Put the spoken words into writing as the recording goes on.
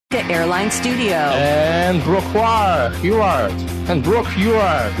Airline Studio. And Brooke Hewart. And Brooke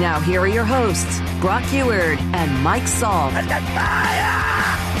Hewart. Now here are your hosts, Brock Heward and Mike Salk.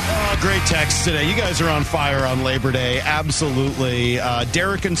 Oh, great text today. You guys are on fire on Labor Day. Absolutely.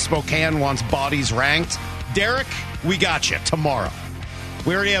 Derek in Spokane wants bodies ranked. Derek, we got you tomorrow.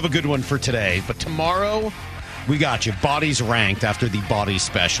 We already have a good one for today, but tomorrow we got you. Bodies ranked after the body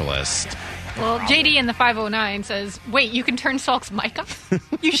specialist. Well, JD in the 509 says, wait, you can turn Salk's mic off?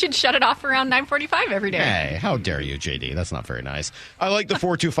 You should shut it off around 9:45 every day. Hey, how dare you, JD? That's not very nice. I like the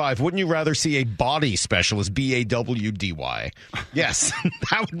 425. Wouldn't you rather see a body specialist, B-A-W-D-Y? Yes,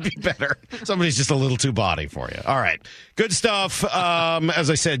 that would be better. Somebody's just a little too body for you. All right, good stuff. As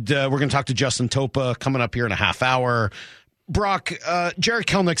I said, we're going to talk to Justin Topa coming up here in a half hour. Brock, Jared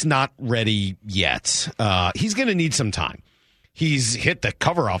Kelenick's not ready yet. He's going to need some time. He's hit the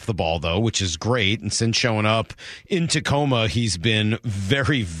cover off the ball, though, which is great. And since showing up in Tacoma, he's been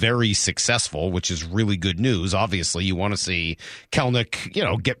very, very successful, which is really good news. Obviously, you want to see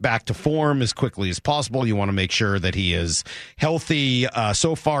Kelenick, get back to form as quickly as possible. You want to make sure that he is healthy.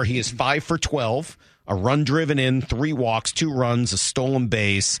 So far, he is 5 for 12. A run driven in, 3 walks, 2 runs, a stolen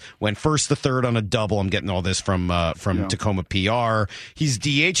base, went first to third on a double. I'm getting all this from Tacoma PR. He's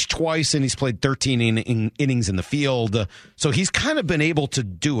DH'd twice, and he's played 13 innings in the field. So he's kind of been able to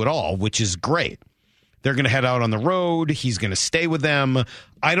do it all, which is great. They're going to head out on the road. He's going to stay with them.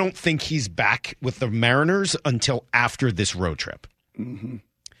 I don't think he's back with the Mariners until after this road trip. Mm-hmm.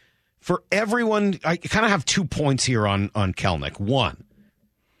 For everyone, I kind of have 2 points here on Kelenick. One,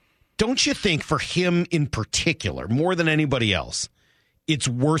 don't you think for him in particular, more than anybody else, it's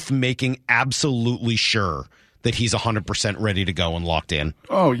worth making absolutely sure that he's 100% ready to go and locked in?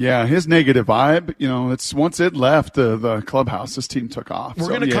 Oh, yeah. His negative vibe, it's once it left the clubhouse, this team took off. We're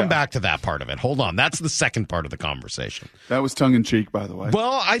going to come back to that part of it. Hold on. That's the second part of the conversation. That was tongue-in-cheek, by the way.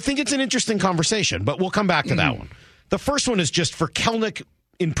 Well, I think it's an interesting conversation, but we'll come back to that one. The first one is just for Kelenick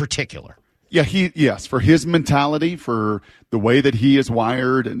in particular. Yeah, yes, for his mentality, for the way that he is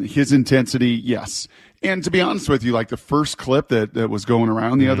wired and his intensity, yes. And to be honest with you, like the first clip that was going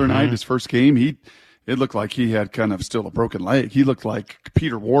around the other night, his first game, it looked like he had kind of still a broken leg. He looked like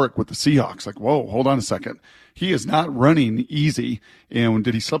Peter Warrick with the Seahawks. Like, whoa, hold on a second. He is not running easy. And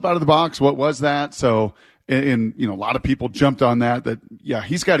did he slip out of the box? What was that? So, and a lot of people jumped on that, yeah,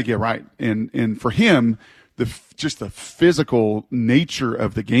 he's got to get right. And for him, just the physical nature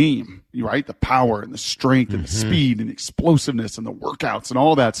of the game, right? The power and the strength and the speed and the explosiveness and the workouts and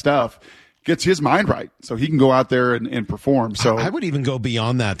all that stuff gets his mind right so he can go out there and perform. So I would even go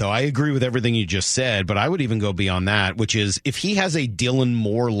beyond that, though. I agree with everything you just said, but I would even go beyond that, which is if he has a Dylan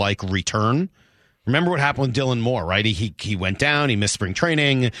Moore-like return. Remember what happened with Dylan Moore, right? He went down. He missed spring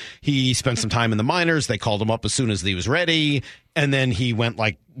training. He spent some time in the minors. They called him up as soon as he was ready. And then he went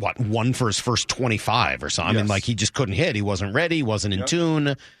 1 for his first 25 or something. Yes. I mean, he just couldn't hit. He wasn't ready. Wasn't in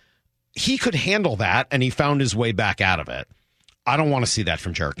tune. He could handle that, and he found his way back out of it. I don't want to see that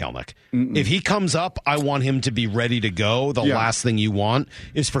from Jared Kelenick. If he comes up, I want him to be ready to go. The last thing you want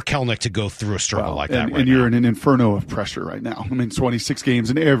is for Kelenick to go through a struggle like that right and you're now. in an inferno of pressure right now. I mean, 26 games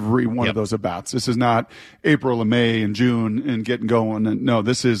in every one of those at-bats. This is not April and May and June and getting going. And no,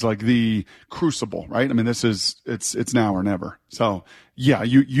 this is like the crucible, right? I mean, it's now or never. So, yeah,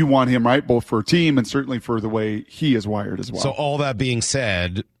 you want him, right, both for a team and certainly for the way he is wired as well. So all that being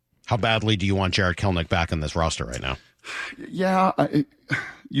said, how badly do you want Jared Kelenick back on this roster right now? Yeah,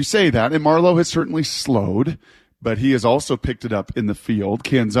 you say that, and Marlowe has certainly slowed, but he has also picked it up in the field.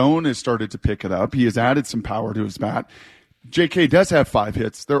 Canzone has started to pick it up. He has added some power to his bat. JK does have 5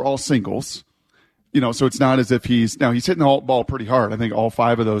 hits. They're all singles. So it's not as if he's hitting the ball pretty hard. I think all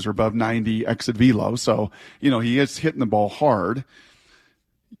 5 of those are above 90 exit velo. So, he is hitting the ball hard.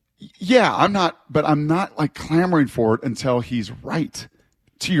 Yeah, I'm not like clamoring for it until he's right.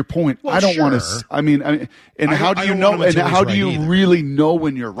 To your point, well, I don't want to. I mean, how do you know? And how do you really know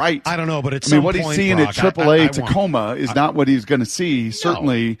when you're right? I don't know, but it's what he's seeing at AAA Tacoma is not what he's going to see.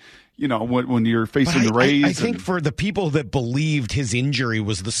 Certainly, when you're facing the Rays. I think for the people that believed his injury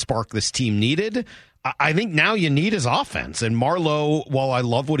was the spark this team needed, I think now you need his offense. And Marlowe, while I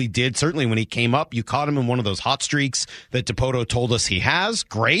love what he did, certainly when he came up, you caught him in one of those hot streaks that DePoto told us he has.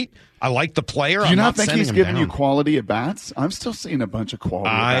 Great. I like the player. Do you not think he's giving you quality at bats? I'm still seeing a bunch of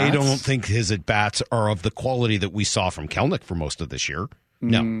quality at bats. I don't think his at bats are of the quality that we saw from Kelenick for most of this year.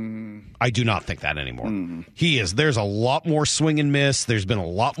 No, I do not think that anymore. He is. There's a lot more swing and miss. There's been a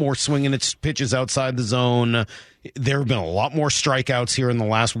lot more swinging at pitches outside the zone. There have been a lot more strikeouts here in the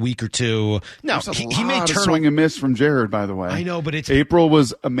last week or two. Now, he may turn swing and miss from Jared, by the way. I know, but it's April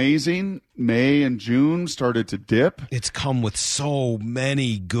was amazing. May and June started to dip. It's come with so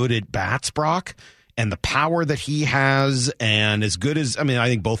many good at bats, Brock, and the power that he has, and as good as I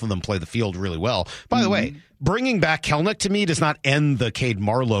think both of them play the field really well. By the way, bringing back Kelenic to me does not end the Cade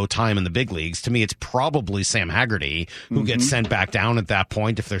Marlowe time in the big leagues. To me, it's probably Sam Haggerty who gets sent back down at that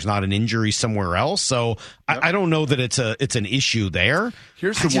point if there's not an injury somewhere else. So I don't know that it's an issue there.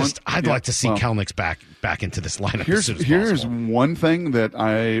 I'd like to see Kelenic back into this lineup. Here's one thing that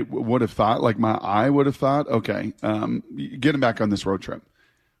I would have thought, like my eye would have thought. Okay, get him back on this road trip.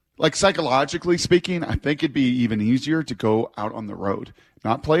 Like psychologically speaking, I think it'd be even easier to go out on the road,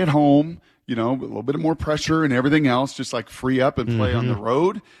 not play at home. A little bit of more pressure and everything else, just like free up and play on the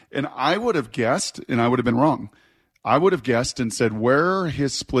road. And I would have guessed, and I would have been wrong. I would have guessed and said, where are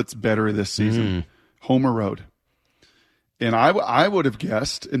his splits better this season, home or road? And I would have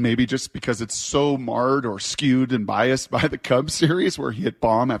guessed, and maybe just because it's so marred or skewed and biased by the Cubs series where he hit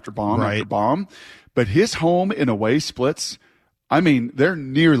bomb after bomb after bomb, but his home and away splits, they're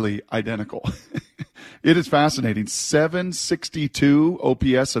nearly identical. It is fascinating. 762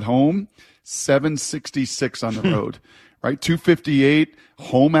 OPS at home, 766 on the road, right? 258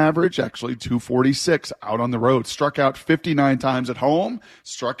 home average, actually 246 out on the road. Struck out 59 times at home,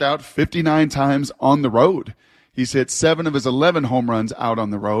 struck out 59 times on the road. He's hit 7 of his 11 home runs out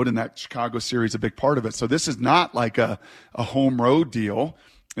on the road, and that Chicago series is a big part of it. So this is not like a home road deal.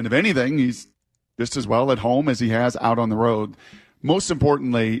 And if anything, he's just as well at home as he has out on the road. Most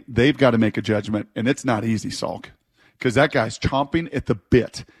importantly, they've got to make a judgment, and it's not easy, Salk, because that guy's chomping at the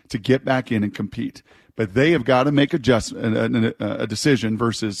bit to get back in and compete. But they have got to make a decision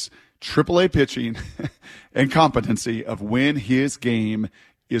versus AAA pitching and competency of when his game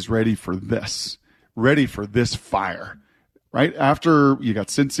is ready for this fire. Right after you got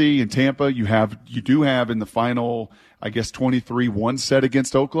Cincy and Tampa, you do have in the final, 23 one set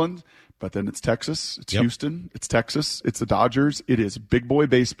against Oakland. But then it's Texas, it's Houston, it's Texas, it's the Dodgers. It is big boy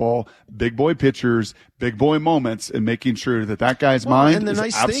baseball, big boy pitchers, big boy moments, and making sure that guy's mind is absolutely right. And the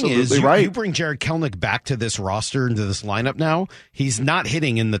nice thing is, you bring Jared Kelenic back to this roster, into this lineup now, he's not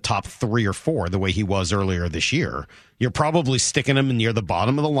hitting in the top 3 or 4 the way he was earlier this year. You're probably sticking him near the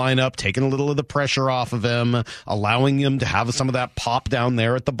bottom of the lineup, taking a little of the pressure off of him, allowing him to have some of that pop down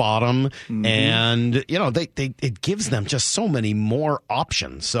there at the bottom. And, it gives them just so many more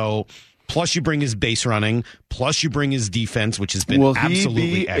options. So, plus you bring his base running, plus you bring his defense, which has been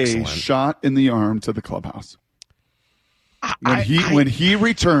absolutely excellent. A shot in the arm to the clubhouse? When he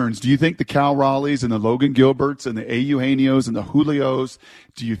returns, do you think the Cal Raleighs and the Logan Gilberts and the A. Eugenio's and the Julios,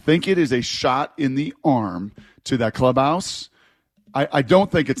 do you think it is a shot in the arm to that clubhouse? I don't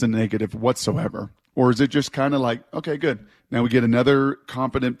think it's a negative whatsoever. Or is it just kind of like, okay, good. Now we get another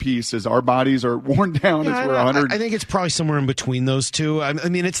competent piece as our bodies are worn down as we're 100. I think it's probably somewhere in between those two. I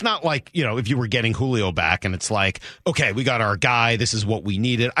mean, it's not like, if you were getting Julio back and it's like, okay, we got our guy. This is what we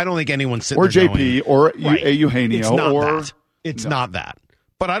needed. I don't think anyone's sitting there JP or A. Eugenio. It's not that.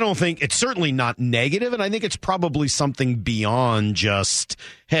 But I don't think it's certainly not negative. And I think it's probably something beyond just,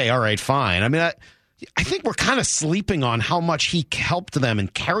 hey, all right, fine. I mean, I think we're kind of sleeping on how much he helped them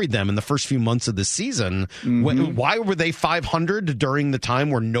and carried them in the first few months of the season. Why were they 500 during the time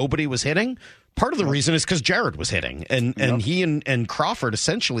where nobody was hitting? Part of the reason is because Jared was hitting, and he and Crawford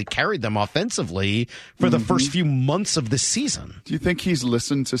essentially carried them offensively for the first few months of the season. Do you think he's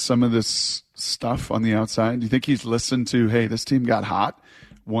listened to some of this stuff on the outside? Do you think he's listened to, hey, this team got hot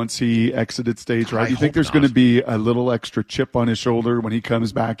once he exited stage right? Do you think there's going to be a little extra chip on his shoulder when he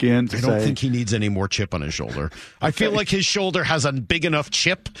comes back in to I don't think he needs any more chip on his shoulder. Okay. I feel like his shoulder has a big enough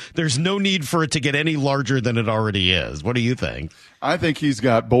chip. There's no need for it to get any larger than it already is. What do you think? I think he's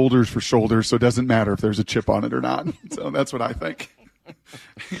got boulders for shoulders, so it doesn't matter if there's a chip on it or not. So that's what I think.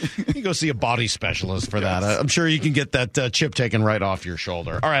 You go see a body specialist for that. I'm sure you can get that chip taken right off your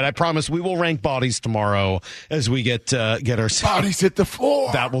shoulder. All right, I promise we will rank bodies tomorrow as we get our bodies hit the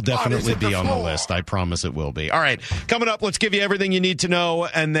floor. That will definitely be on the list. I promise it will be. All right, coming up, let's give you everything you need to know,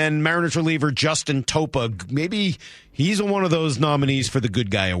 and then Mariners reliever Justin Topa. Maybe he's one of those nominees for the Good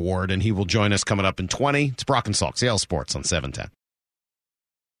Guy Award, and he will join us coming up in 20. It's Brock and Salk, CL Sports on 710.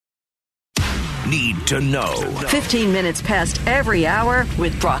 Need to know. 15 minutes past every hour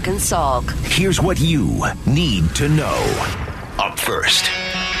with Brock and Salk. Here's what you need to know. Up first.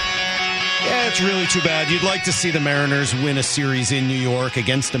 Yeah, it's really too bad. You'd like to see the Mariners win a series in New York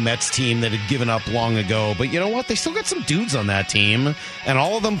against a Mets team that had given up long ago. But you know what? They still got some dudes on that team, and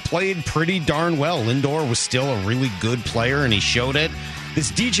all of them played pretty darn well. Lindor was still a really good player, and he showed it. This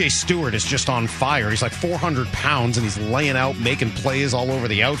DJ Stewart is just on fire. He's like 400 pounds, and he's laying out, making plays all over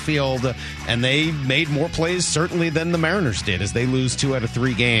the outfield. And they made more plays, certainly, than the Mariners did, as they lose 2 out of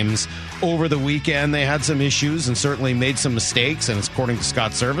 3 games over the weekend. They had some issues and certainly made some mistakes, and according to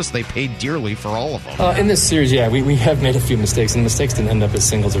Scott Service, they paid dearly for all of them. In this series, we have made a few mistakes, and the mistakes didn't end up as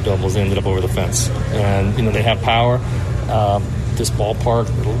singles or doubles. They ended up over the fence. And, they have power. This ballpark,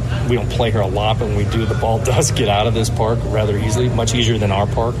 we don't play here a lot, but when we do, the ball does get out of this park rather easily, much easier than our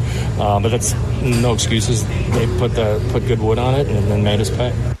park. But that's no excuses. They put good wood on it and then made us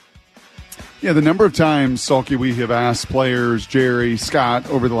pay. Yeah, the number of times, Sulky, we have asked players, Jerry, Scott,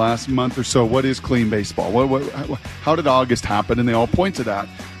 over the last month or so, what is clean baseball? How did August happen? And they all point to that.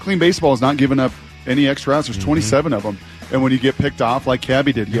 Clean baseball is not giving up any extra outs. There's 27 of them. And when you get picked off like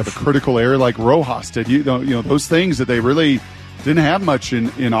Cabby did, you have a critical error like Rojas did. You know those things that they really didn't have much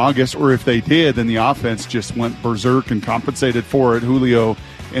in August, or if they did, then the offense just went berserk and compensated for it, Julio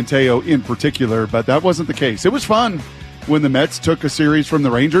and Teo in particular. But that wasn't the case. It was fun when the Mets took a series from the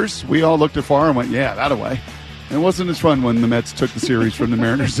Rangers. We all looked afar and went, yeah, that away. It wasn't as fun when the Mets took the series from the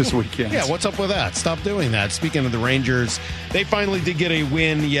Mariners this weekend. Yeah, what's up with that? Stop doing that. Speaking of the Rangers, they finally did get a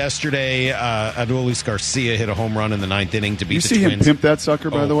win yesterday. Adolis Garcia hit a home run in the 9th inning to beat the Twins. You see him pimp that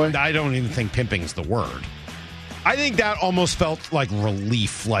sucker, by the way? I don't even think pimping is the word. I think that almost felt like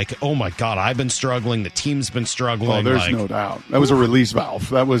relief. Like, oh my God, I've been struggling. The team's been struggling. Oh, there's no doubt. That was a release valve.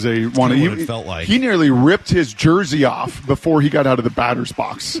 That was a one. What it felt like. He nearly ripped his jersey off before he got out of the batter's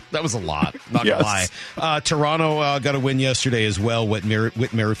box. That was a lot. Not gonna lie. Toronto got a win yesterday as well. Whit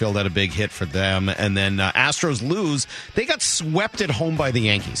Merrifield had a big hit for them, and then Astros lose. They got swept at home by the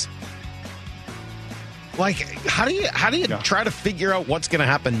Yankees. Like, how do you try to figure out what's going to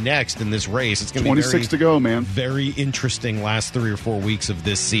happen next in this race? It's going to be 26 to go, man. Very interesting last 3 or 4 weeks of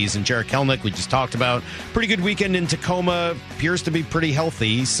this season. Jarred Kelenic, we just talked about. Pretty good weekend in Tacoma. Appears to be pretty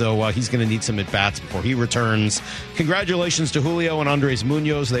healthy, so he's going to need some at-bats before he returns. Congratulations to Julio and Andres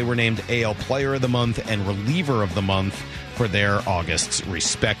Munoz. They were named AL Player of the Month and Reliever of the Month for their Augusts,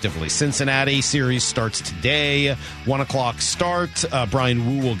 respectively. Cincinnati series starts today. 1 o'clock start. Brian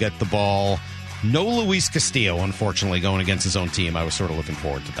Wu will get the ball. No Luis Castillo, unfortunately, going against his own team. I was sort of looking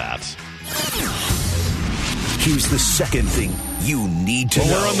forward to that. Here's the second thing you need to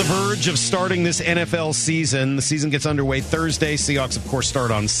know. We're on the verge of starting this NFL season. The season gets underway Thursday. Seahawks, of course,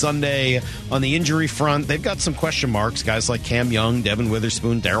 start on Sunday. On the injury front, they've got some question marks. Guys like Cam Young, Devin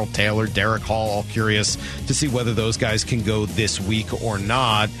Witherspoon, Darrell Taylor, Derek Hall, all curious to see whether those guys can go this week or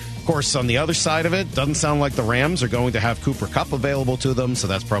not. Of course, on the other side of it, doesn't sound like the Rams are going to have Cooper Kupp available to them, so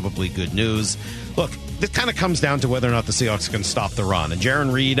that's probably good news. Look, this kind of comes down to whether or not the Seahawks can stop the run. And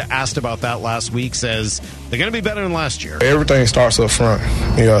Jaron Reed asked about that last week, says they're going to be better than last year. Everything starts up front.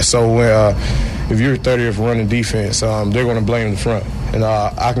 So if you're 30th running defense, they're going to blame the front. And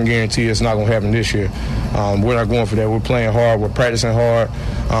I can guarantee it's not going to happen this year. We're not going for that. We're playing hard. We're practicing hard.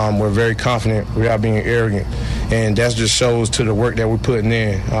 We're very confident without being arrogant. And that just shows to the work that we're putting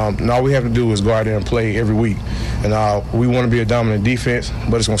in. And all we have to do is go out there and play every week. And we want to be a dominant defense,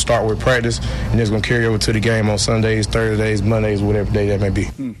 but it's going to start with practice, and it's going to carry over to the game on Sundays, Thursdays, Mondays, whatever day that may be.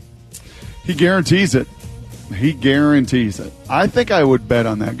 He guarantees it. He guarantees it. I think I would bet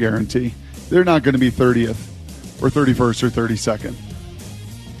on that guarantee. They're not going to be 30th or 31st or 32nd.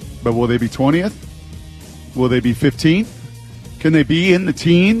 But will they be 20th? Will they be 15th? Can they be in the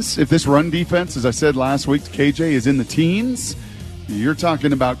teens? If this run defense, as I said last week to KJ, is in the teens, you're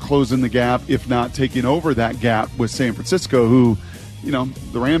talking about closing the gap, if not taking over that gap with San Francisco, who,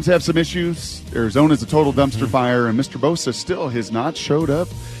 the Rams have some issues. Arizona's a total dumpster fire, and Mr. Bosa still has not showed up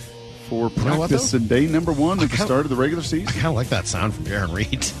for practice in day number 1 at the start of the regular season. I kind of like that sound from Jaron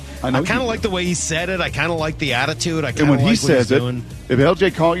Reed. I kind of like the way he said it. I kind of like the attitude. And when he says it, if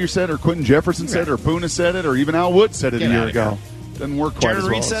L.J. Collier said it, or Quentin Jefferson said it, or Puna said it, or even Al Wood said it a year ago, doesn't work quite as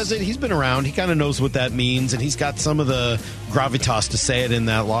well. Jaron Reed says it. He's been around. He kind of knows what that means, and he's got some of the gravitas to say it in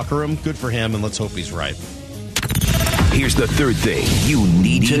that locker room. Good for him, and let's hope he's right. Here's the third thing you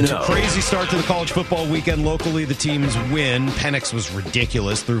need to know. Crazy start to the college football weekend. Locally, the teams win. Penix was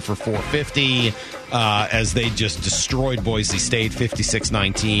ridiculous, threw for 450 as they just destroyed Boise State,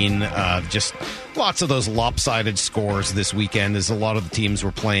 56-19. Just lots of those lopsided scores this weekend as a lot of the teams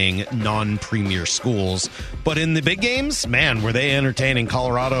were playing non-premier schools. But in the big games, man, were they entertaining.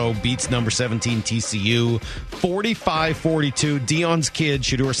 Colorado beats number 17 TCU 45-42. Dion's kid,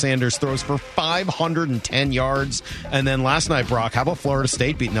 Shedeur Sanders, throws for 510 yards. And then last night, Brock, how about Florida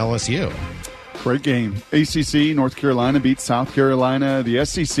State beating LSU? Great game. ACC, North Carolina beats South Carolina. The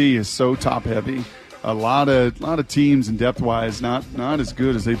SEC is so top-heavy. A lot of teams and depth-wise not as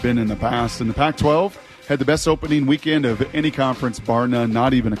good as they've been in the past. And the Pac-12 had the best opening weekend of any conference, bar none,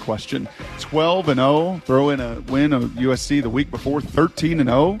 not even a question. 12-0, throw in a win of USC the week before,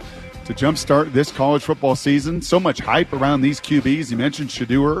 13-0 to jumpstart this college football season. So much hype around these QBs. You mentioned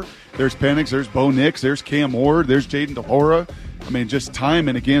Shedeur. There's Penix. There's Bo Nix. There's Cam Ward. There's Jaden DeLaura. I mean, just time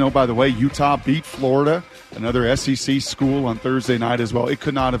and again. Oh, by the way, Utah beat Florida, another SEC school, on Thursday night as well. It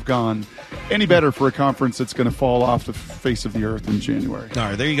could not have gone any better for a conference that's going to fall off the face of the earth in January. All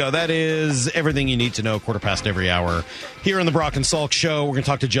right, there you go. That is everything you need to know, quarter past every hour. Here on the Brock and Salk Show, we're going to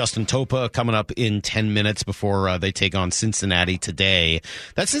talk to Justin Topa coming up in 10 minutes before they take on Cincinnati today.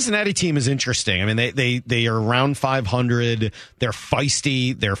 That Cincinnati team is interesting. I mean, they are around 500. They're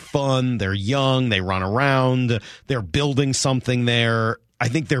feisty. They're fun. They're young. They run around. They're building something there. I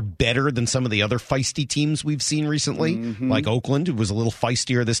think they're better than some of the other feisty teams we've seen recently, like Oakland, who was a little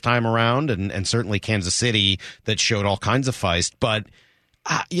feistier this time around, and certainly Kansas City that showed all kinds of feist. But,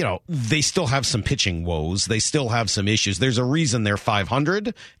 they still have some pitching woes. They still have some issues. There's a reason they're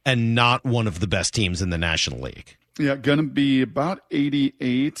 500 and not one of the best teams in the National League. Yeah, going to be about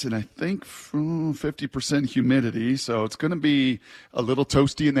 88 and I think 50% humidity. So it's going to be a little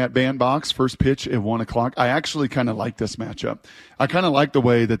toasty in that bandbox. First pitch at 1 o'clock. I actually kind of like this matchup. I kind of like the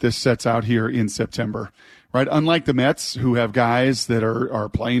way that this sets out here in September, right? Unlike the Mets, who have guys that are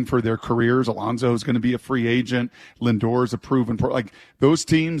playing for their careers. Alonso is going to be a free agent. Lindor is a proven pro. Like those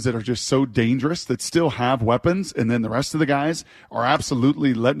teams that are just so dangerous that still have weapons. And then the rest of the guys are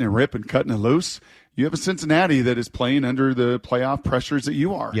absolutely letting it rip and cutting it loose. You have a Cincinnati that is playing under the playoff pressures that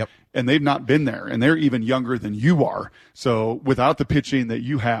you are. Yep. And they've not been there, and they're even younger than you are. So without the pitching that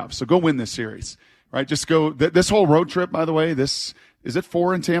you have. So go win this series, right? Just go. This whole road trip, by the way, is it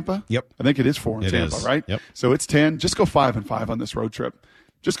 4 in Tampa? Yep. I think it is 4 in Tampa, right? Yep. So it's 10. Just go 5-5 on this road trip.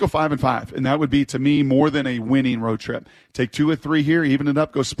 Just go 5-5. And that would be, to me, more than a winning road trip. Take 2 or 3 here, even it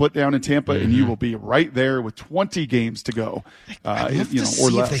up, go split down in Tampa, and you will be right there with 20 games to go. I'd love to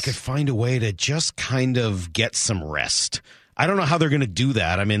see if they could find a way to just kind of get some rest. I don't know how they're going to do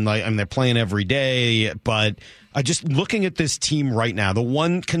that. I mean, they're playing every day, but just looking at this team right now, the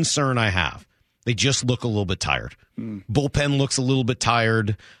one concern I have, they just look a little bit tired. Bullpen looks a little bit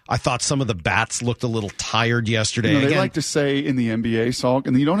tired. I thought some of the bats looked a little tired yesterday. They like to say in the NBA, Salk,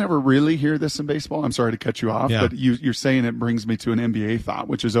 and you don't ever really hear this in baseball. I'm sorry to cut you off, but you're saying it brings me to an NBA thought,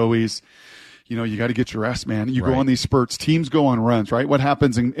 which is always, you got to get your rest, man. You go on these spurts. Teams go on runs, right? What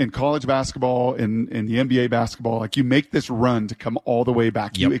happens in college basketball and the NBA basketball, like you make this run to come all the way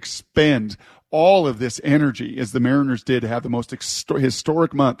back. You expend all of this energy, as the Mariners did, to have the most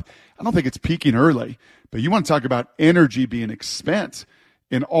historic month. I don't think it's peaking early, but you want to talk about energy being expended.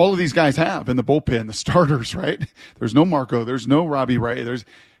 And all of these guys have in the bullpen, the starters, right? There's no Marco. There's no Robbie Ray. There's,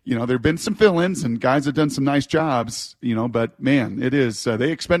 there have been some fill-ins and guys have done some nice jobs, but man, it is,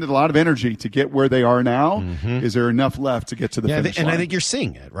 they expended a lot of energy to get where they are now. Is there enough left to get to the finish line? And I think you're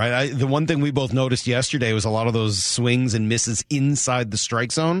seeing it, right? The one thing we both noticed yesterday was a lot of those swings and misses inside the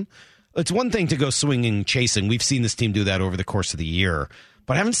strike zone. It's one thing to go swinging, chasing. We've seen this team do that over the course of the year.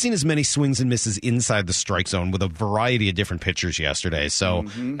 But I haven't seen as many swings and misses inside the strike zone with a variety of different pitchers yesterday. So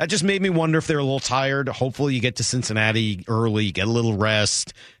that just made me wonder if they're a little tired. Hopefully you get to Cincinnati early, get a little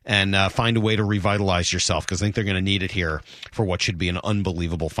rest, and find a way to revitalize yourself, because I think they're going to need it here for what should be an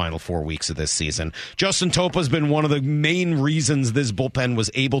unbelievable final 4 weeks of this season. Justin Topa has been one of the main reasons this bullpen was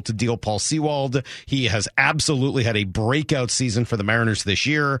able to deal Paul Sewald. He has absolutely had a breakout season for the Mariners this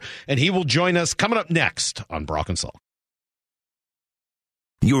year, and he will join us coming up next on Brock and Salk.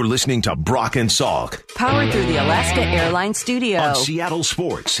 You're listening to Brock and Salk. Powered through the Alaska Airlines Studio. On Seattle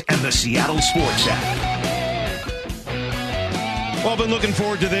Sports and the Seattle Sports app. Well, I've been looking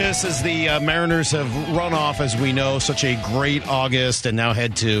forward to this as the Mariners have run off, as we know, such a great August, and now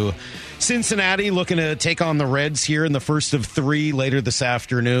head to Cincinnati, looking to take on the Reds here in the first of 3 later this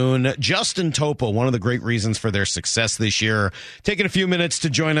afternoon. Justin Topa, one of the great reasons for their success this year, taking a few minutes to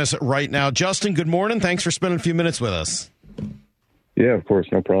join us right now. Justin, good morning. Thanks for spending a few minutes with us. Yeah, of course.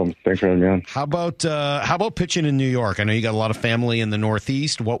 No problem. Thanks for having me on. How about pitching in New York? I know you got a lot of family in the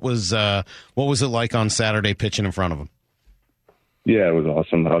Northeast. What was it like on Saturday pitching in front of them? Yeah, it was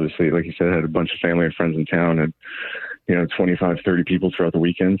awesome. Obviously, like you said, I had a bunch of family and friends in town, and 25, 30 people throughout the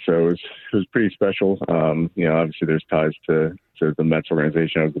weekend. So it was pretty special. Obviously there's ties to the Mets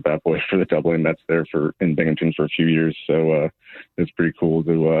organization. I was the bat boy for the Double A Mets there in Binghamton for a few years. So it's pretty cool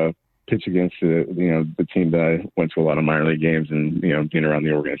to pitch against the team that I went to a lot of minor league games and, being around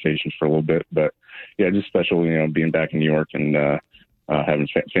the organization for a little bit. But yeah, just special, being back in New York and having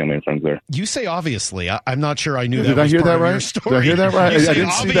family and friends there. You say obviously. I'm not sure I knew that. Did I was hear part that of right? your story. Did I hear that right? You I say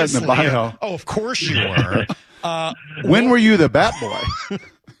didn't see that in the obviously. bio. Oh, of course you were. When were you the bat boy?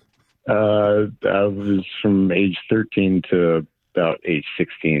 I was from age 13 to about age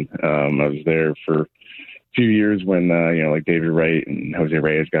 16. I was there for a few years when, like David Wright and Jose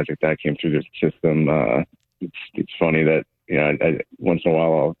Reyes, guys like that came through the system. It's funny that, I once in a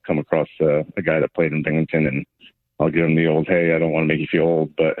while I'll come across a guy that played in Binghamton and I'll give him the old, hey, I don't want to make you feel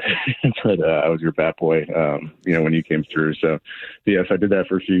old, but I was your bat boy, when you came through. So, yes, I did that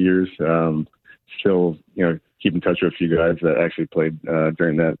for a few years. Still, keep in touch with a few guys that actually played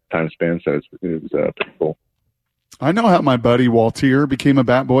during that time span. So it was pretty cool. I know how my buddy Waltier became a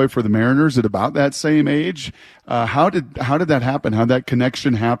bat boy for the Mariners at about that same age. How did that happen? How did that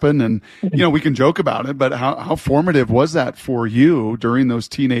connection happen? And, we can joke about it, but how formative was that for you during those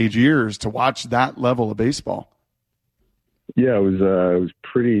teenage years to watch that level of baseball? Yeah, it was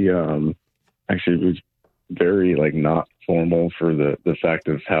pretty, actually it was very not formal for the fact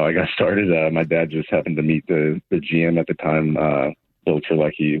of how I got started. My dad just happened to meet the GM at the time, Bill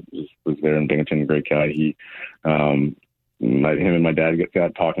Terlecki was there in Binghamton, great guy. Him and my dad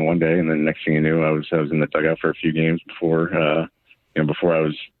got talking one day, and then next thing you knew, I was in the dugout for a few games before I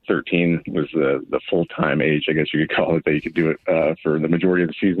was 13 was the full-time age, I guess you could call it, that you could do it for the majority of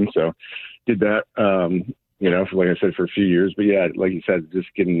the season. So did that, like I said, for a few years. But yeah, like you said, just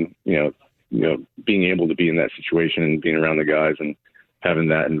getting, being able to be in that situation and being around the guys and having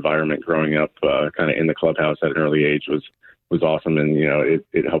that environment growing up kind of in the clubhouse at an early age was awesome. And,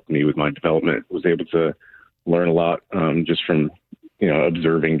 it helped me with my development. Was able to learn a lot just from,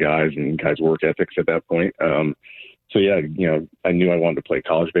 observing guys and guys' work ethics at that point. So yeah, I knew I wanted to play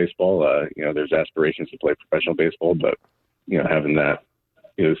college baseball. There's aspirations to play professional baseball, but, having that,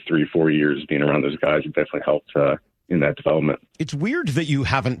 3-4 years being around those guys, it definitely helped in that development. It's weird that you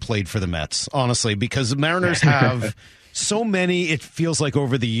haven't played for the Mets, honestly, because the Mariners have so many, it feels like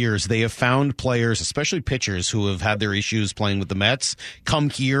over the years, they have found players, especially pitchers who have had their issues playing with the Mets, come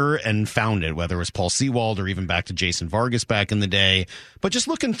here and found it, whether it was Paul Sewald or even back to Jason Vargas back in the day. But just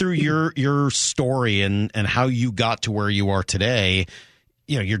looking through your story and how you got to where you are today,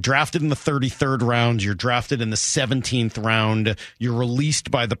 you're drafted in the 33rd round. You're drafted in the 17th round. You're released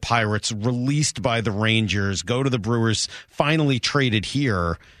by the Pirates, released by the Rangers, go to the Brewers, finally traded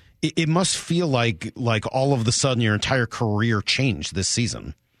here. It must feel like all of a sudden your entire career changed this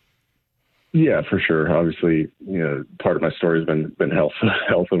season. Yeah, for sure. Obviously, part of my story has been health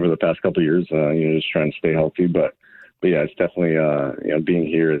over the past couple of years. Just trying to stay healthy, but yeah, it's definitely being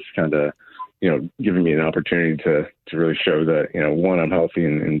here is kind of giving me an opportunity to really show that one, I'm healthy,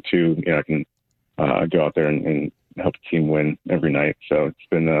 and two, I can go out there and help the team win every night. So it's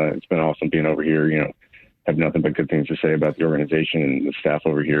been awesome being over here. Have nothing but good things to say about the organization and the staff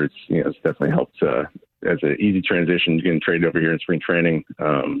over here. It's definitely helped as an easy transition getting traded over here in spring training.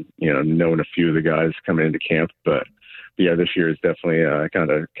 Knowing a few of the guys coming into camp, but yeah, this year is definitely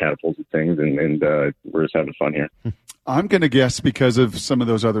kind of catapulted things, and we're just having fun here. I'm going to guess because of some of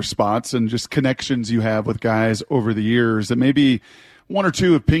those other spots and just connections you have with guys over the years that maybe one or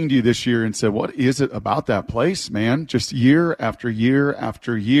two have pinged you this year and said, what is it about that place, man? Just year after year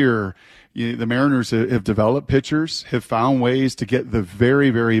after year, the Mariners have developed pitchers, have found ways to get the very,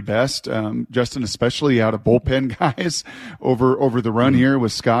 very best, Justin, especially out of bullpen guys over the run here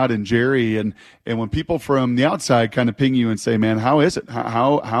with Scott and Jerry. And when people from the outside kind of ping you and say, man, how is it?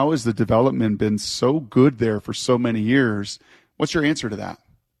 How has the development been so good there for so many years? What's your answer to that?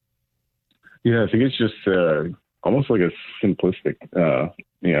 Yeah, I think it's just almost like a simplistic,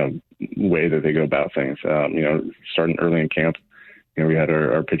 way that they go about things. Starting early in camp, we had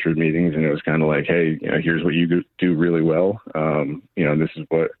our pitchers meetings, and it was kind of like, hey, here's what you do really well. This is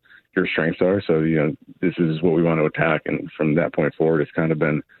what your strengths are. So, this is what we want to attack. And from that point forward, it's kind of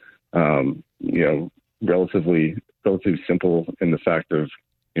been, relatively simple in the fact of,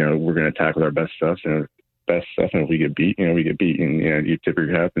 we're going to attack with our best stuff, and if we get beat, we get beat, and, you tip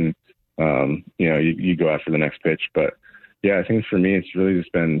your cap and, you go after the next pitch. But yeah, I think for me, it's really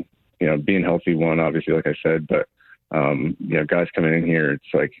just been, being healthy, one, obviously, like I said, but, guys coming in here,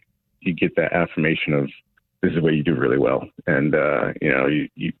 it's like you get that affirmation of this is what you do really well. And,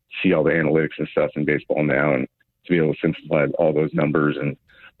 you see all the analytics and stuff in baseball now, and to be able to simplify all those numbers and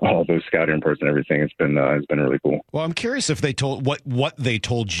all those scouting reports and everything. It's been really cool. Well, I'm curious if they told what they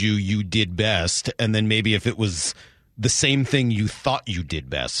told you did best, and then maybe if it was the same thing you thought you did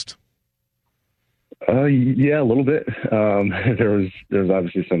best. Yeah, a little bit. There's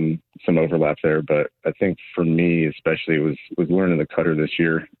obviously some overlap there, but I think for me especially was learning the cutter this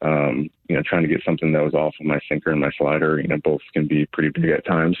year. Trying to get something that was off of my sinker and my slider. Both can be pretty big at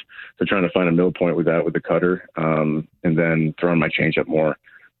times. So trying to find a middle point with the cutter, and then throwing my changeup more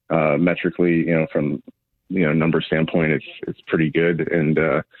metrically. From number standpoint, it's pretty good, and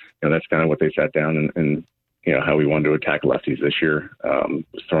that's kind of what they sat down and how we wanted to attack lefties this year.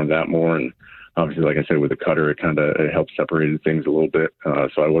 Was throwing that more, and obviously, like I said, with the cutter, it helped separate things a little bit.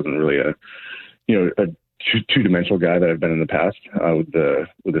 So I wasn't really a two-dimensional guy that I've been in the past with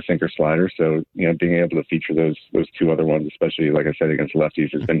the sinker slider. So being able to feature those two other ones, especially like I said against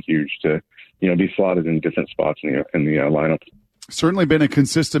lefties, has been huge to be slotted in different spots in the lineup. Certainly been a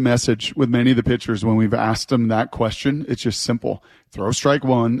consistent message with many of the pitchers when we've asked them that question. It's just simple. Throw strike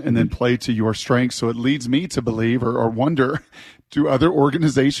one and then play to your strengths. So it leads me to believe or wonder, do other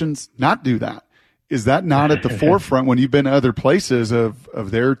organizations not do that? Is that not at the forefront when you've been to other places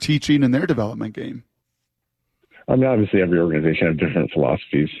of their teaching and their development game? I mean, obviously every organization has different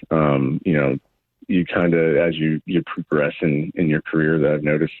philosophies. You kind of, as you progress in your career, that I've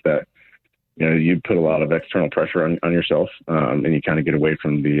noticed that, you put a lot of external pressure on yourself, and you kind of get away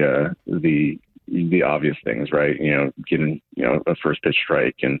from the obvious things, right? Getting, a first pitch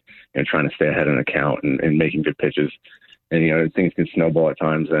strike and trying to stay ahead in a count and making good pitches. And, things can snowball at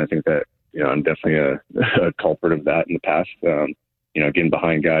times. And I think that, I'm definitely a culprit of that in the past. Getting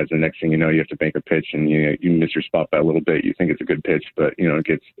behind guys, the next thing you know, you have to make a pitch and you miss your spot by a little bit. You think it's a good pitch, but it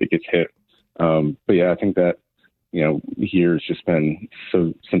gets hit. But yeah, I think that here it's just been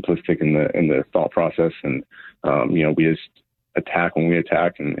so simplistic in the thought process, and we just attack when we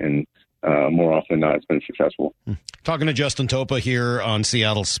attack, and more often than not, it's been successful. Talking to Justin Topa here on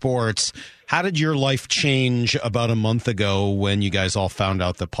Seattle Sports. How did your life change about a month ago when you guys all found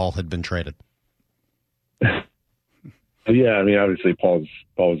out that Paul had been traded? Yeah, I mean, obviously Paul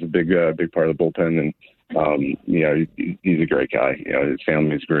was a big part of the bullpen, and he's a great guy. His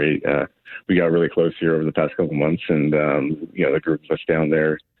family is great. We got really close here over the past couple months, and the group of us down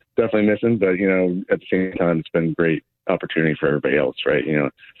there definitely miss him. But at the same time, it's been a great opportunity for everybody else, right?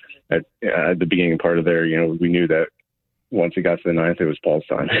 At the beginning part of there, we knew that once it got to the ninth, it was Paul's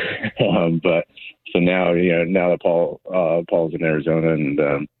time. But so now, now that Paul's in Arizona,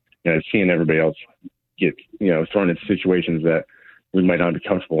 and seeing everybody else get thrown into situations that we might not be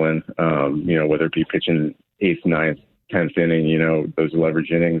comfortable in, whether it be pitching 8th, 9th, 10th inning, those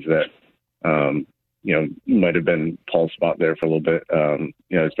leverage innings that might have been Paul's spot there for a little bit.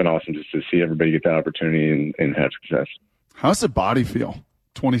 It's been awesome just to see everybody get that opportunity and have success. How's the body feel?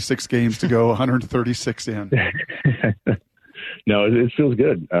 26 games to go, 136 in. No, it feels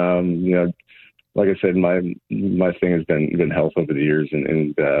good. Like I said, my thing has been health over the years,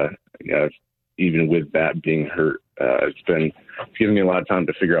 and even with that being hurt, it's given me a lot of time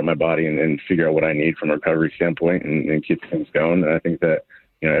to figure out my body and figure out what I need from a recovery standpoint and keep things going. And I think that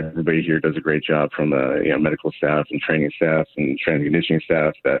everybody here does a great job, from medical staff and training staff and strength and conditioning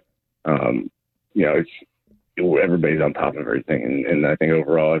staff. That everybody's on top of everything, and I think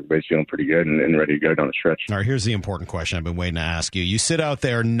overall everybody's feeling pretty good and ready to go down the stretch. All right, here's the important question I've been waiting to ask you. You sit out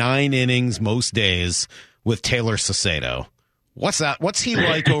there 9 innings most days with Taylor Saucedo. What's that? What's he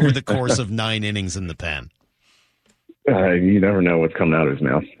like over the course of 9 innings in the pen? You never know what's coming out of his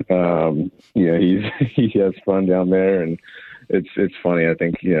mouth. He has fun down there, and it's funny. I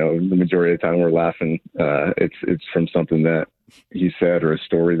think the majority of the time we're laughing. It's from something that he said or a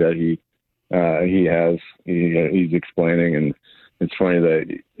story that he's explaining, and it's funny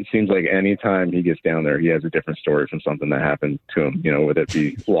that it seems like any time he gets down there, he has a different story from something that happened to him. Whether it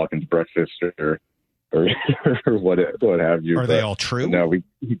be walking to breakfast or what have you. Are they all true? No,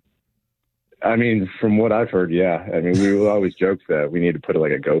 I mean, from what I've heard, yeah. I mean, we will always joke that we need to put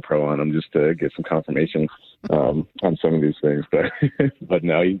like a GoPro on him just to get some confirmation on some of these things. But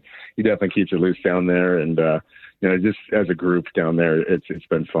no, he definitely keeps it loose down there, and just as a group down there, it's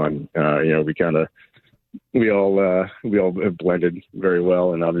been fun. We all have blended very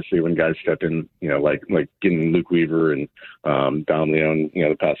well, and obviously when guys step in, like getting Luke Weaver and Dom Leone,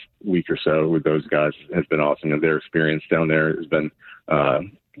 the past week or so with those guys has been awesome, and their experience down there has been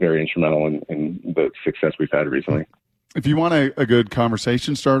very instrumental in the success we've had recently. If you want a good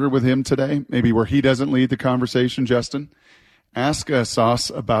conversation starter with him today, maybe where he doesn't lead the conversation, Justin, ask Sauce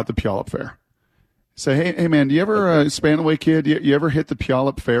about the Puyallup Fair. Say, hey man, do you ever Spanaway kid? You ever hit the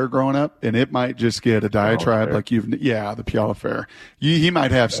Puyallup Fair growing up? And it might just get a diatribe like the Puyallup Fair. He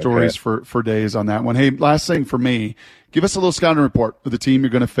might have stories for days on that one. Hey, last thing for me, give us a little scouting report of the team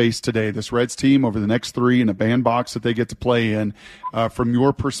you're going to face today. This Reds team over the next 3 in a bandbox that they get to play in. From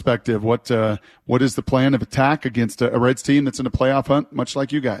your perspective, what is the plan of attack against a Reds team that's in a playoff hunt, much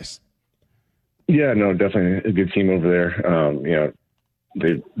like you guys? Yeah, no, definitely a good team over there.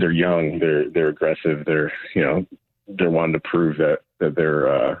 They're young, they're aggressive, they're wanting to prove that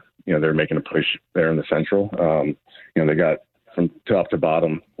they're making a push there in the Central. They got from top to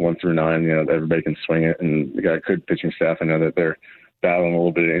bottom, 1 through 9. Everybody can swing it, and they got a good pitching staff. I know that they're battling a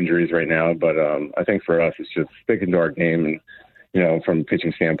little bit of injuries right now, but I think for us, it's just sticking to our game, and from a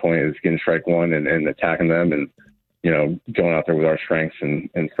pitching standpoint, is getting strike one and attacking them, and going out there with our strengths, and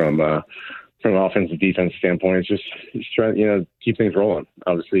from an offensive defense standpoint, it's just trying to keep things rolling.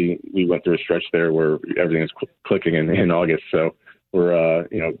 Obviously, we went through a stretch there where everything is clicking in August, so we're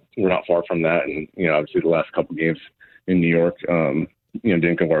not far from that. And obviously the last couple games in New York,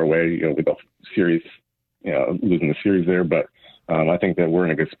 didn't go our way. With the series, losing the series there, but I think that we're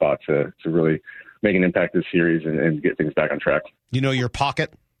in a good spot to really make an impact this series and get things back on track. Your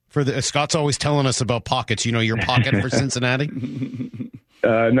pocket Scott's always telling us about pockets. Your pocket for Cincinnati.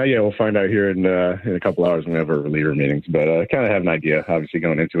 Not yet. We'll find out here in a couple hours when we have our reliever meetings. But I kind of have an idea, obviously,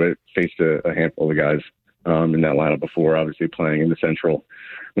 going into it. Faced a handful of guys in that lineup before, obviously playing in the Central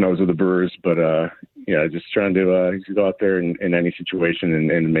when I was with the Brewers. But, just trying to go out there in any situation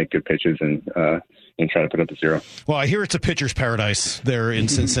and make good pitches and try to put up a 0. Well, I hear it's a pitcher's paradise there in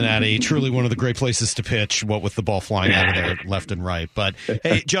Cincinnati. Truly one of the great places to pitch, what with the ball flying out of there left and right. But,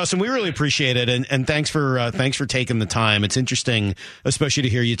 hey, Justin, we really appreciate it, and thanks for taking the time. It's interesting, especially to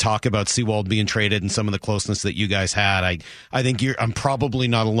hear you talk about Sewald being traded and some of the closeness that you guys had. I think I'm probably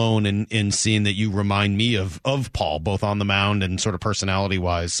not alone in seeing that you remind me of Paul, both on the mound and sort of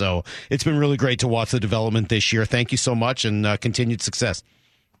personality-wise. So it's been really great to watch the development this year. Thank you so much, and continued success.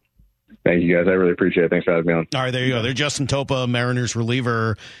 Thank you, guys. I really appreciate it. Thanks for having me on. All right, there you go. They're Justin Topa, Mariners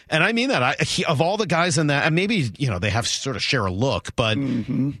reliever. And I mean that. Of all the guys in that, and maybe, they have sort of share a look, but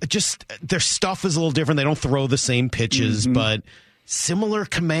just their stuff is a little different. They don't throw the same pitches, but similar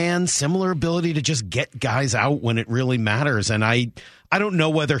command, similar ability to just get guys out when it really matters. And I don't know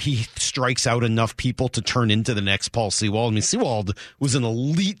whether he strikes out enough people to turn into the next Paul Sewald. I mean, Sewald was an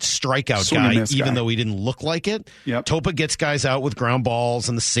elite strikeout guy, even though he didn't look like it. Yep. Topa gets guys out with ground balls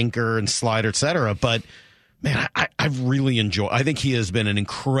and the sinker and slider, et cetera. But, man, I really enjoy. I think he has been an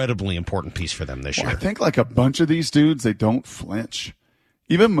incredibly important piece for them this year. I think like a bunch of these dudes, they don't flinch.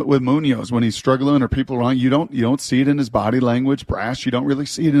 Even with Munoz, when he's struggling or people around, you don't see it in his body language. Brash, you don't really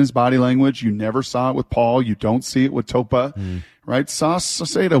see it in his body language. You never saw it with Paul. You don't see it with Topa, right?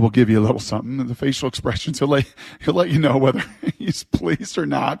 Saucedo will give you a little something. The facial expressions, he'll let you know whether he's pleased or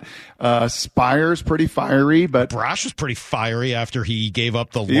not. Spire's pretty fiery, but Brash was pretty fiery after he gave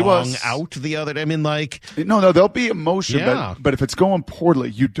up the long out the other day. I mean, no, there'll be emotion, but if it's going poorly,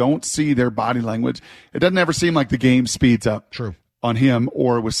 you don't see their body language. It doesn't ever seem like the game speeds up. True. On him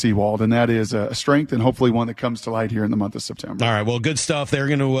or with Sewald, and that is a strength and hopefully one that comes to light here in the month of September. All right, well, good stuff. They're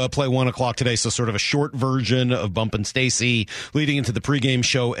going to play 1 o'clock today, so sort of a short version of Bump and Stacy leading into the pregame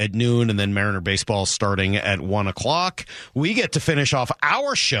show at noon, and then Mariner baseball starting at 1 o'clock. We get to finish off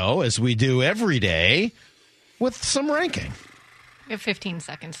our show, as we do every day, with some ranking. We have 15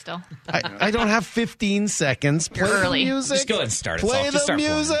 seconds still. I don't have 15 seconds. Play early. The music. Just go ahead and start it. Play the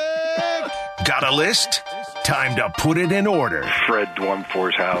music. Got a list? Time to put it in order. Fred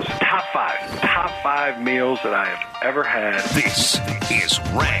Dwumfor's house. Top 5 meals that I have ever had. This is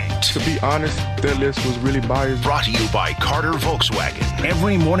Ranked. To be honest, that list was really biased. Brought to you by Carter Volkswagen.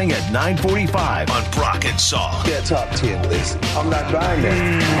 Every morning at 9:45 on Brock and Saul. Yeah, top 10 list. I'm not buying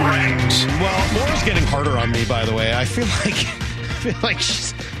that. Ranked. Well, Laura's getting harder on me, by the way. I feel like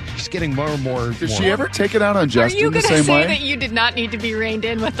she's getting more and more. Did she ever take it out on Justin the same way? Are you going to say that you did not need to be reined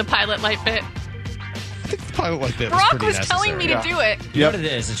in with the pilot light bit? I think the pilot light bit Brock was necessary. telling me to do it. You know what it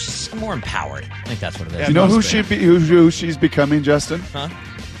is? It's just more empowered. I think that's what it is. You know who she's becoming, Justin? Huh?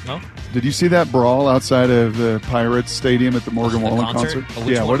 No? Did you see that brawl outside of the Pirates Stadium at the Morgan Wallen concert?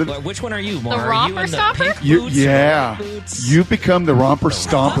 Which one are you? More? The romper stomper? You've become the romper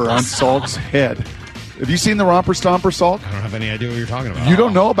stomper on Salk's head. Have you seen the romper stomper, Salk? I don't have any idea what you're talking about. You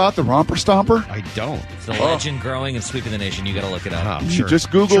don't know about the romper stomper? I don't. It's a legend growing and sweeping the nation. You got to look it up. Sure.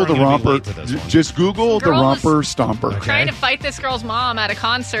 Just Google the romper. Just Google the romper stomper. Trying to fight this girl's mom at a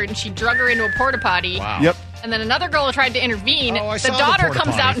concert, and she drug her into a porta potty. Wow. Yep. And then another girl tried to intervene. The daughter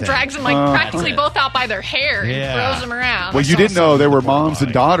comes out and drags them practically both out by their hair and throws them around. Well, you didn't know there were moms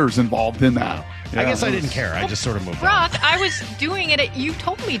and daughters involved in that. I guess I didn't care. I just sort of moved on. Brock, I was doing it. You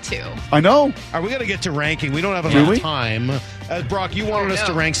told me to. I know. All right, we got to get to ranking. We don't have enough time. Brock, you wanted us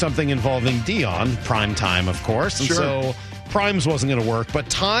to rank something involving Dion, prime time, of course. And so primes wasn't going to work, but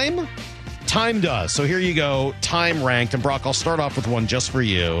time does. So here you go, time ranked. And Brock, I'll start off with one just for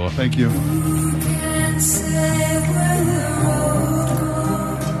you. Thank you.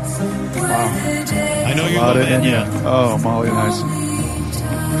 I know you love Enya. Oh, Molly and I's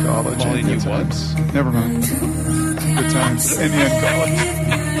college. Molly and you what? Never mind. Good times. Enya in college.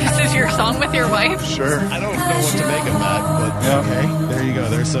 This is your song with your wife? Sure. I don't know what to make of that, but okay. There you go.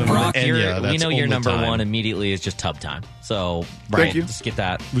 There's some Brock, Enya. we know your number time. one immediately is just Tub Time. So, Thank you. Just get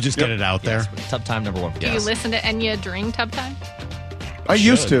that. We just get it out there. Tub Time number one. Do you listen to Enya during Tub Time? I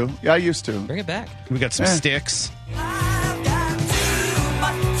used to. Yeah, I used to. Bring it back. We got some sticks.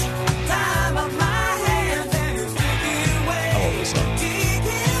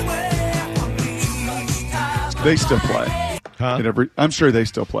 They still play. Huh? I'm sure they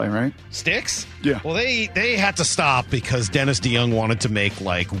still play, right? Sticks? Yeah. Well, they had to stop because Dennis DeYoung wanted to make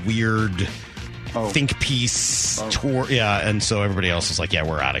like weird think piece tour. Yeah, and so everybody else was like, yeah,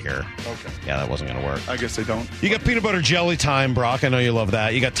 we're out of here. Okay. Yeah, that wasn't going to work. I guess they don't. You got Peanut Butter Jelly Time, Brock. I know you love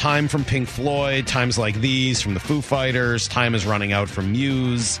that. You got Time from Pink Floyd, Times Like These from the Foo Fighters, Time is Running Out from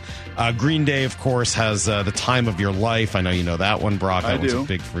Muse. Green Day, of course, has The Time of Your Life. I know you know that one, Brock. That one's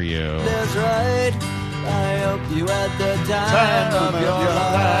big for you. That's right. I hope you had the time of your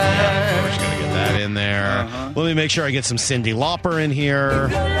life. Of course, gotta get that in there. Let me make sure I get some Cyndi Lauper in here.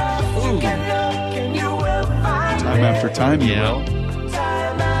 Time after time, you will. There you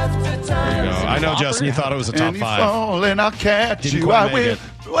go. I know, Justin, you thought it was a top And five. fall and I'll catch Didn't you. quite I make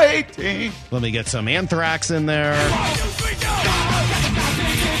will waiting. Let me get some Anthrax in there.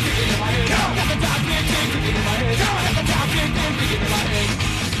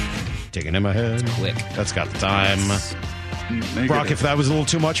 Taking in my head. Quick. That's got the time. Brock, if that was a little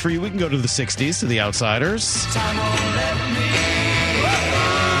too much for you, we can go to the 60s, to the Outsiders.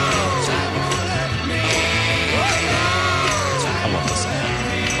 I love this song.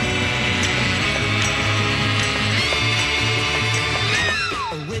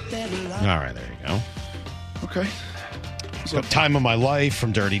 All right, there you go. Okay. So, Time of My Life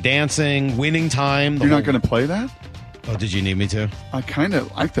from Dirty Dancing, Winning Time. You're not going to play that? Oh, did you need me to? I kind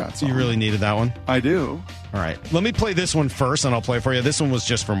of like that song. You really needed that one? I do. All right. Let me play this one first, and I'll play for you. This one was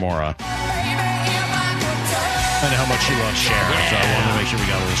just for Maura. I know how much she loves Cher, so I wanted to make sure we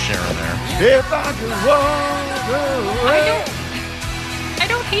got a little Cher in there. If I could walk away. I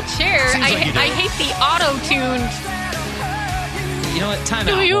don't hate Cher. Seems like you do. I hate the auto-tuned. You know what? Time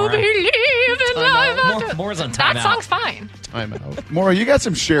Do out. you Maura. believe in life after? More's on time That out. song's fine. Time out. Maura, you got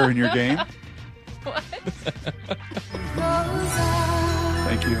some share in your game. What?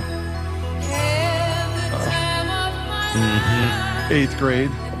 Thank you. 8th grade,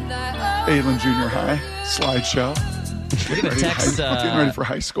 Aylen Junior High slideshow. We're getting a text. Getting ready for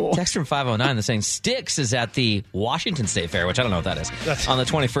high school. Text from 509 that's saying Styx is at the Washington State Fair, which I don't know what that is, on the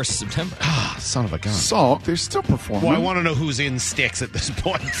 21st of September. Son of a gun. Salk, they're still performing. Well, I want to know who's in Styx at this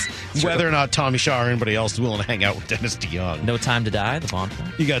point. Whether or not Tommy Shaw or anybody else is willing to hang out with Dennis DeYoung. No Time to Die, the Bond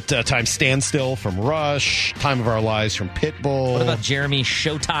film. You got Time Standstill from Rush, Time of Our Lives from Pitbull. What about Jeremy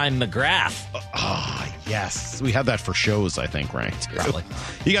Showtime McGrath? Yes. We had that for shows, I think, ranked. Probably.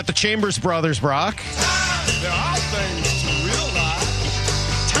 You got the Chambers Brothers, Brock. There are things to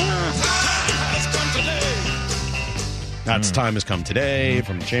realize. Time has come today. That's Time Has Come Today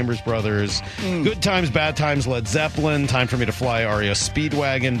from the Chambers Brothers. Good Times, Bad Times, Led Zeppelin. Time for Me to Fly, REO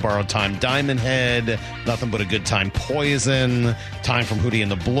Speedwagon. Borrowed Time, Diamond Head. Nothing But a Good Time, Poison. Time from Hootie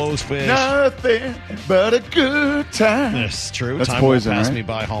and the Blowfish. Nothing but a good time. That's true. That's Time Poison, Won't Pass right? Me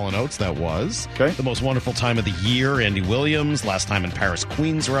By, Hall & Oates. That was. Okay. The Most Wonderful Time of the Year, Andy Williams. Last Time in Paris,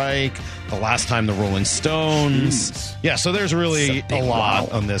 Queensryche. The Last Time, the Rolling Stones. Jeez. Yeah, so there's really a lot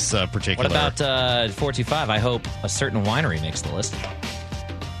wow. on this particular. What about 425? I hope a certain winery makes the list.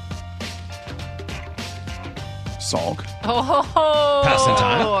 Salk. Oh, Passing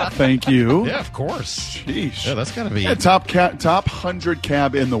time. Thank you. Yeah, of course. Sheesh. Yeah, that's got to be. Yeah, top 100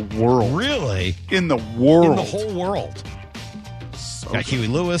 cab in the world. Really? In the world. In the whole world. So Got Huey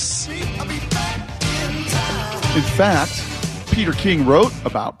Lewis. In fact, Peter King wrote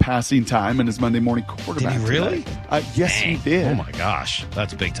about passing time in his Monday morning quarterback. Did he really? today. Yes, he did. Oh my gosh,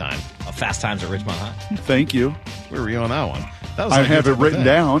 that's big time. Fast Times at Ridgemont High. Thank you. Where were you on that one? That was I like have your it top written 10.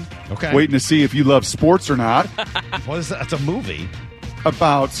 down. Okay. Waiting to see if you love sports or not. What is that? That's a movie.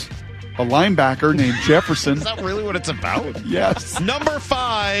 About a linebacker named Jefferson. Is that really what it's about? Yes. Number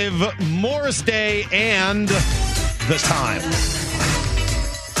 5, Morris Day and The Time.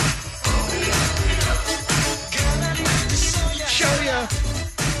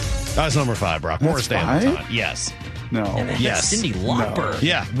 That's number 5, Brock. Morris Day at the 5? time. Yes. No. Yes. Cyndi Lauper. No.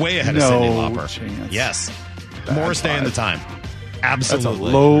 Yeah, way ahead of No Cyndi Lauper. chance. Yes. Bad Morris Day in the 5. time. Absolutely. That's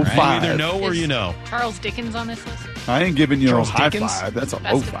a low Right? 5. You either know or you know. Charles Dickens on this list? I ain't giving you Charles a high Dickens? 5. That's a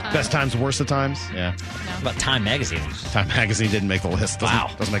Best low of 5. times. Best times, worst of times? Yeah. How about Time Magazine? Time Magazine didn't make the list.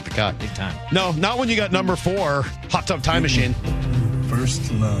 Doesn't make the cut. Big time. No, not when you got number 4, Hot Tub Time Machine.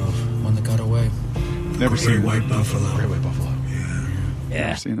 First love. One that got away. Never seen White Buffalo. Great White Buffalo. Yeah.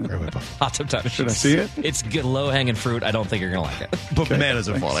 Never seen it. Great White Buffalo. Hot Tub Time Machine. Should I see it? It's good, low-hanging fruit. I don't think you're going to like it. But man, is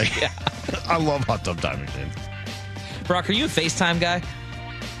it funny. Yeah. I love Hot Tub Time Machine. Brock, are you a FaceTime guy?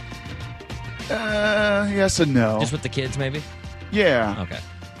 Yes and no. Just with the kids, maybe? Yeah. Okay.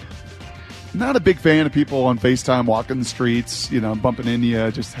 Not a big fan of people on FaceTime walking the streets, bumping into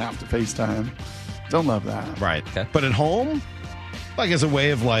you, just have to FaceTime. Don't love that. Right. Okay. But at home, like as a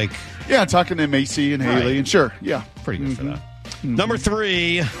way of like, Yeah, talking to Macy and Haley, Right. and sure, yeah. pretty good for that. Number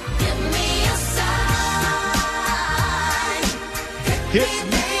 3, Hit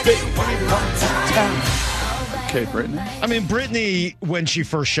me, baby, one time. Okay, Brittany. I mean, Britney, when she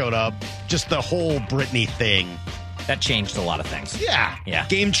first showed up, just the whole Britney thing. That changed a lot of things. Yeah. Yeah.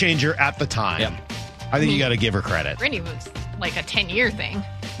 Game changer at the time. Yep. I think you got to give her credit. Britney was like a 10-year thing.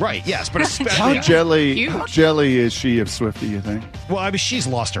 Right, yes, but How especially. jelly is she of Swifty, you think? Well, I mean, she's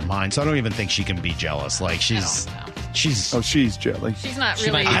lost her mind, so I don't even think she can be jealous. Like, she's. I don't know. She's. Oh, she's jelly. She's not She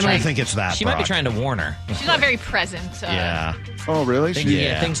really. might be I don't trying- think it's that. She might be Brock. trying to warn her. She's not very present. Yeah. Oh, really?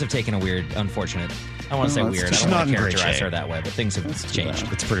 Things have taken a weird, unfortunate. I want to say that's weird. too I She's don't not want in to great characterize shape. her that way, but things have changed.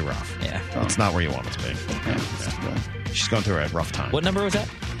 It's pretty rough. Yeah. It's not where you want it to be. Yeah. She's going through a rough time. What number was that?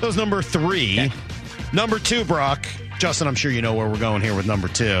 That was number 3. Okay. Number 2, Brock. Justin, I'm sure you know where we're going here with number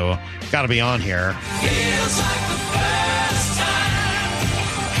 2. Got to be on here. Feels like the first time.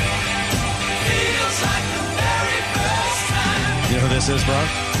 Feels like the very first time. You know who this is, Brock?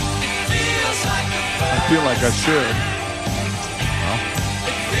 Feels like the I feel like I should.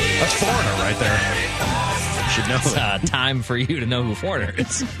 That's Foreigner right there. You should know It's that. time for you to know who Foreigner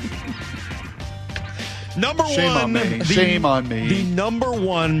is. Number Shame 1. on me. Shame on me. The number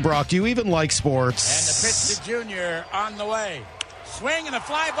 1, Brock. Do you even like And the sports? pitch to Junior on the way. Swing and a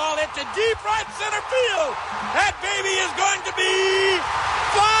fly ball hit to deep right center field. That baby is going to be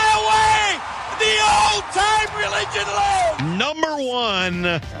fly away. The old-time religion lives. Number 1.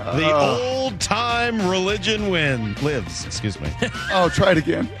 The old-time religion lives. Excuse me. Oh, try it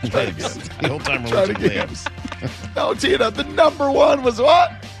again. Try it again. Lives. The old-time Try it religion again. lives. No, Tina, the number 1 was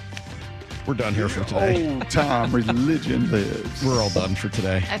what? We're done here for today. Old time religion lives. We're all done for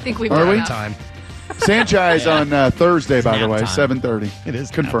today. I think we've Are done we? enough. Time. Sanchez on Thursday, by the nap way, time. 7:30. It is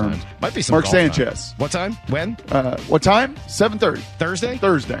confirmed. nap time. Might be some Mark golf time. Sanchez. What time? When? What time? 7:30. Thursday?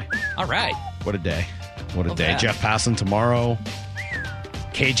 Thursday. All right. What a day. What a Love day. that. Jeff Passan tomorrow.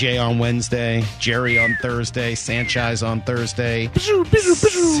 KJ on Wednesday. Jerry on Thursday. Sanchez on Thursday.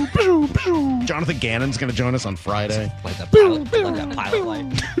 Jonathan Gannon's going to join us on Friday. Like that pilot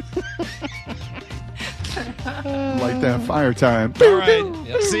light. Light that fire time. All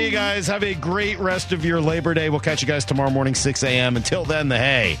right. See you guys. Have a great rest of your Labor Day. We'll catch you guys tomorrow morning, 6 a.m. Until then, the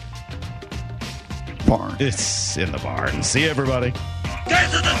hay. Barn. It's in the barn. See you, everybody. Get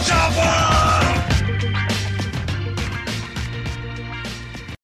to the chopper!